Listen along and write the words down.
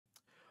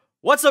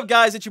What's up,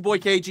 guys? It's your boy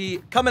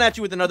KG coming at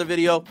you with another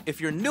video. If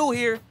you're new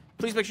here,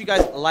 please make sure you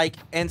guys like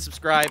and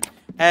subscribe,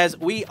 as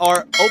we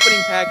are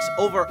opening packs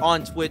over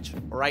on Twitch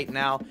right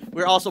now.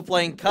 We're also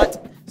playing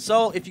Cut,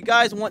 so if you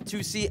guys want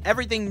to see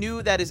everything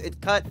new that is in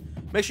Cut,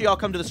 make sure y'all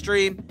come to the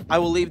stream. I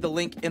will leave the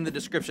link in the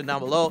description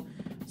down below.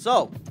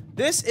 So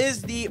this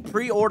is the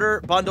pre-order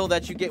bundle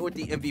that you get with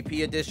the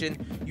MVP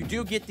edition. You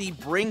do get the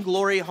Bring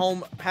Glory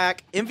Home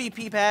pack,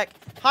 MVP pack,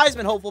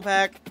 Heisman Hopeful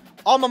pack,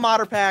 Alma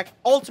Mater pack,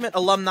 Ultimate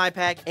Alumni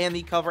pack, and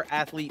the Cover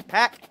Athlete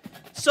pack.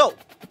 So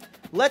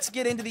let's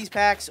get into these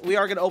packs. We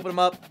are going to open them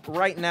up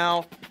right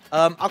now.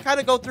 I'll kind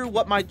of go through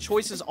what my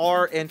choices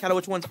are and kind of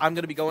which ones I'm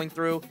going to be going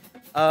through,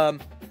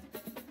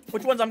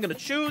 which ones I'm going to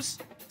choose,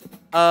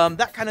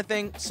 that kind of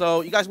thing.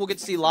 So you guys will get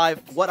to see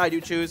live what I do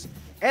choose.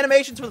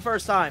 Animations for the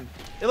first time.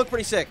 They look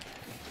pretty sick.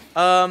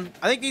 I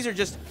think these are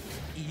just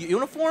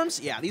uniforms.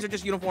 Yeah, these are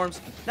just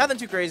uniforms. Nothing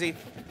too crazy.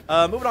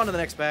 Moving on to the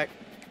next pack.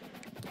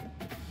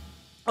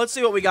 Let's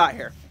see what we got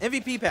here.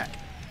 MVP pack.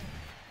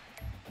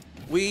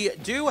 We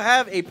do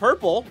have a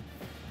purple.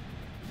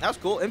 That was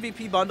cool.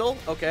 MVP bundle.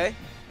 Okay.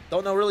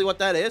 Don't know really what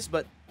that is,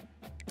 but...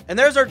 And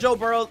there's our Joe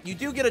Burrow. You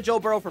do get a Joe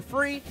Burrow for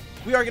free.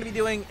 We are going to be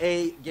doing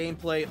a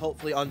gameplay,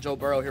 hopefully, on Joe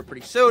Burrow here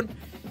pretty soon.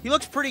 He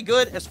looks pretty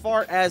good as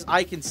far as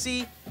I can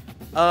see.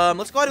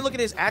 Let's go ahead and look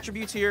at his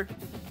attributes here.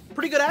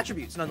 Pretty good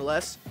attributes,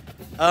 nonetheless.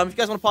 If you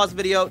guys want to pause the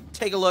video,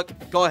 take a look.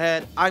 Go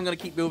ahead. I'm going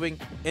to keep moving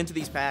into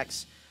these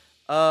packs.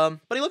 But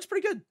he looks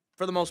pretty good,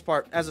 for the most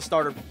part, as a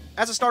starter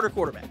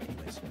quarterback,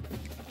 anyways.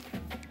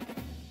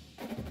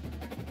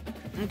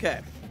 Okay,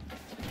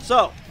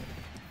 so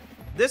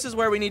this is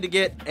where we need to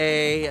get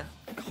a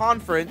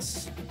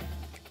conference.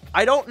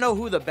 I don't know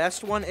who the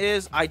best one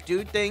is. I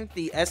do think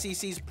the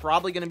SEC is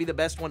probably going to be the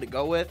best one to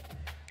go with.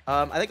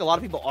 I think a lot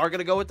of people are going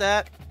to go with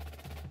that.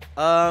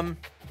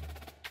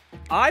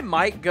 I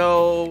might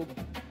go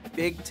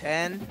Big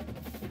Ten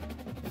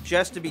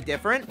just to be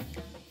different,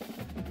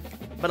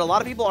 but a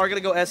lot of people are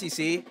going to go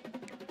SEC.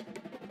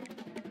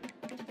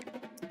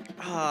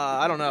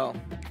 I don't know.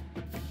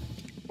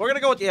 We're going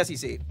to go with the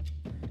SEC,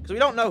 because we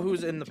don't know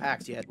who's in the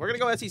packs yet. We're going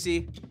to go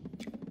SEC.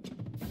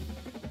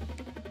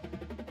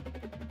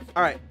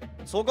 Alright,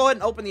 so we'll go ahead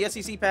and open the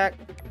SEC pack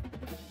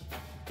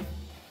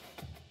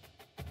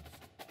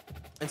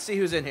and see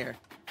who's in here.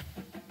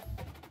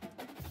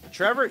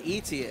 Trevor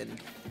Etienne.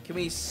 Can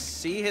we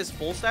see his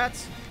full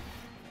stats?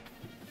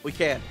 We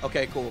can.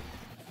 Okay, cool.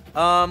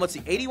 Let's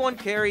see. 81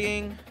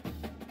 carrying.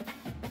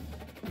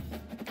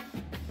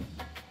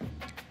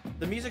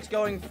 The music's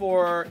going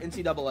for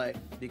NCAA.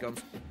 Decoms.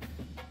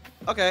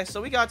 Okay,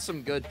 so we got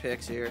some good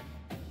picks here.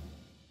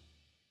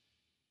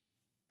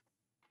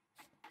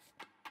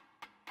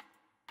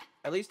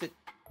 At least it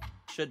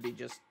should be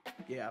just,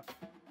 yeah.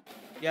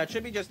 Yeah, it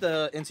should be just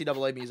the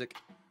NCAA music.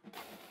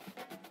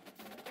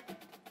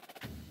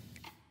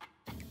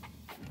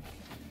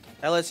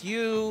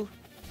 LSU.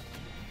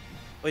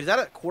 Wait, is that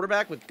a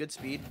quarterback with good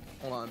speed?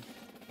 Hold on.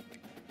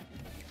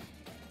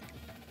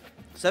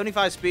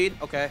 75 speed?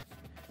 Okay.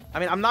 I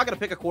mean, I'm not going to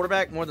pick a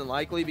quarterback more than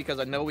likely because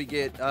I know we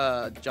get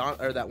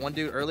that one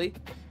dude early.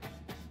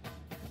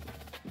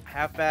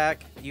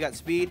 Halfback. You got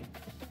speed.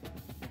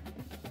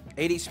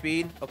 80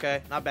 speed.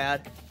 Okay, not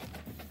bad.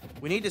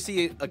 We need to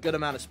see a good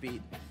amount of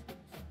speed.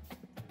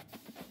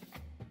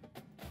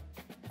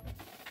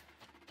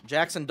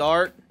 Jackson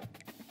Dart.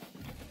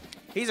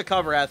 He's a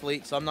cover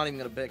athlete, so I'm not even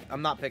going to pick.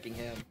 I'm not picking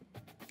him.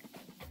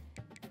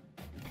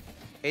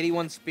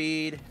 81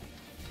 speed.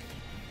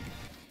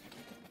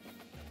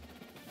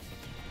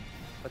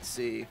 Let's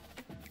see.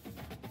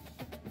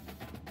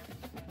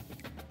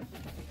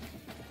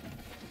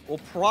 We'll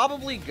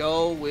probably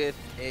go with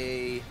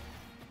a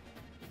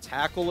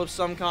tackle of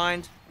some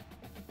kind.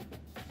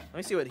 Let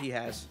me see what he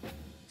has.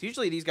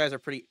 Usually these guys are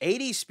pretty...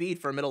 80 speed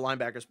for a middle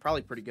linebacker is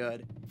probably pretty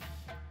good,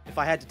 if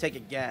I had to take a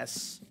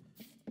guess.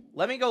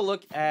 Let me go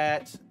look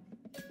at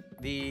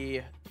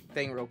the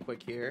thing real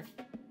quick here.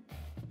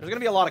 There's going to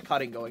be a lot of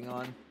cutting going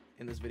on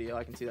in this video.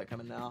 I can see that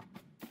coming now.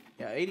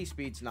 Yeah, 80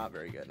 speed's not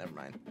very good. Never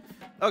mind.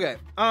 Okay,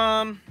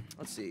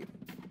 let's see.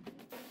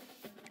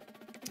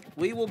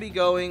 We will be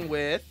going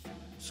with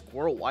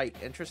Squirrel White.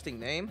 Interesting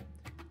name.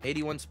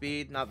 81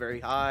 speed, not very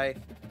high.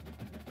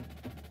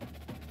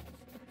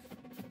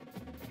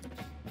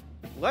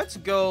 Let's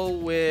go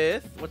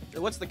with...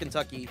 What's the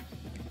Kentucky?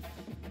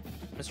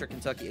 Mr.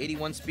 Kentucky.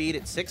 81 speed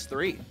at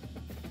 6'3".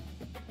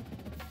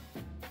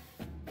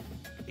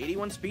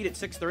 81 speed at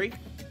 6'3".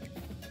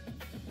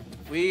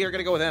 We are going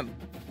to go with him.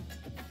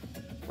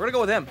 We're going to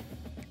go with him.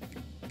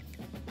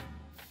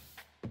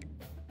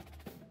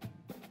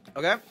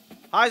 Okay.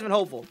 Heisman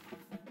Hopeful.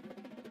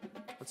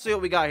 Let's see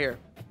what we got here.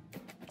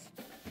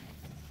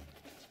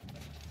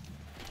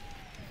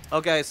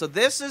 Okay, so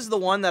this is the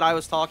one that I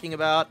was talking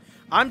about.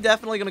 I'm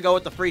definitely going to go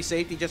with the free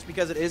safety just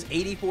because it is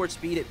 84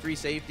 speed at free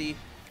safety.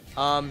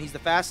 He's the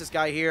fastest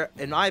guy here.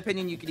 In my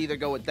opinion, you could either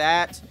go with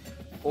that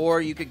or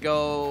you could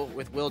go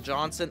with Will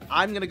Johnson.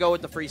 I'm going to go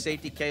with the free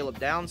safety, Caleb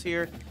Downs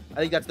here. I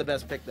think that's the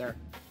best pick there.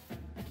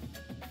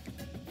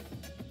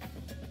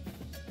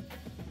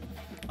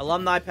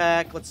 Alumni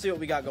pack. Let's see what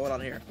we got going on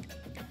here.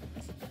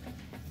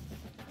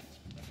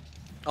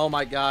 Oh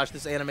my gosh,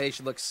 this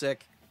animation looks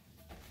sick.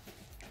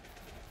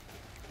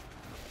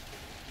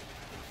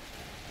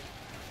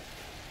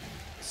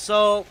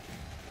 So,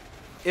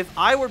 if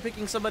I were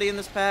picking somebody in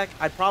this pack,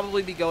 I'd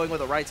probably be going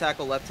with a right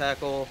tackle, left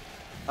tackle.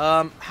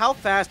 How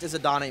fast is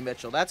Adonai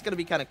Mitchell? That's going to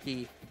be kind of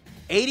key.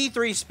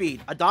 83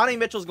 speed. Adonai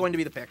Mitchell's going to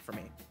be the pick for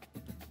me.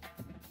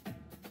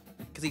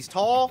 Because he's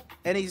tall,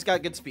 and he's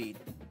got good speed.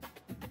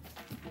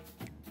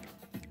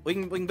 We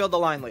can build the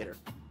line later.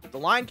 The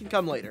line can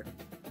come later.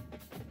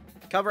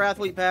 Cover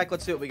athlete pack.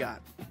 Let's see what we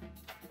got.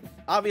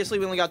 Obviously,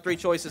 we only got 3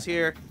 choices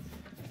here.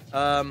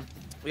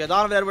 We got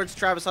Donovan Edwards,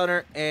 Travis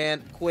Hunter,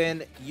 and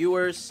Quinn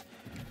Ewers.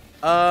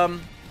 I'm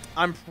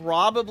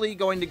probably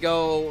going to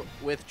go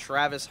with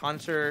Travis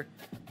Hunter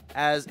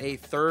as a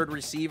third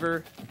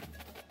receiver.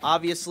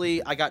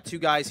 Obviously, I got 2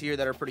 guys here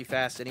that are pretty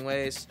fast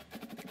anyways.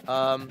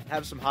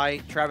 Have some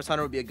height. Travis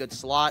Hunter would be a good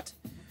slot.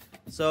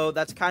 So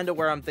that's kind of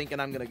where I'm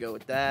thinking I'm going to go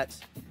with that.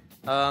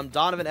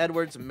 Donovan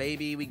Edwards,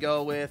 maybe we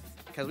go with,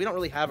 because we don't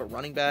really have a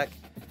running back.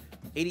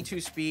 82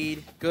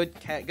 speed, good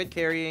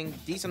carrying,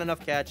 decent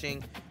enough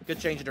catching, good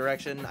change of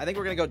direction. I think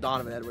we're going to go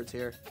Donovan Edwards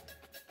here.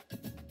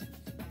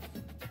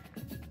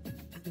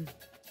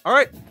 All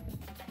right.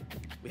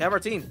 We have our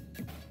team.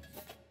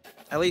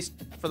 At least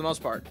for the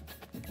most part.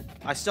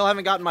 I still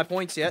haven't gotten my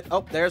points yet.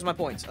 Oh, there's my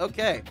points.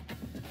 Okay.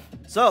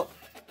 So,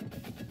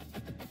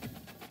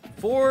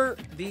 for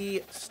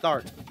the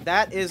start,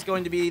 that is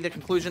going to be the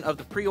conclusion of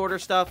the pre-order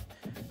stuff.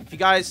 If you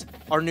guys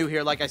are new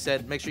here, like I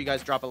said, make sure you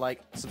guys drop a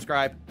like,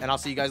 subscribe, and I'll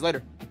see you guys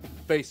later.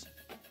 Peace.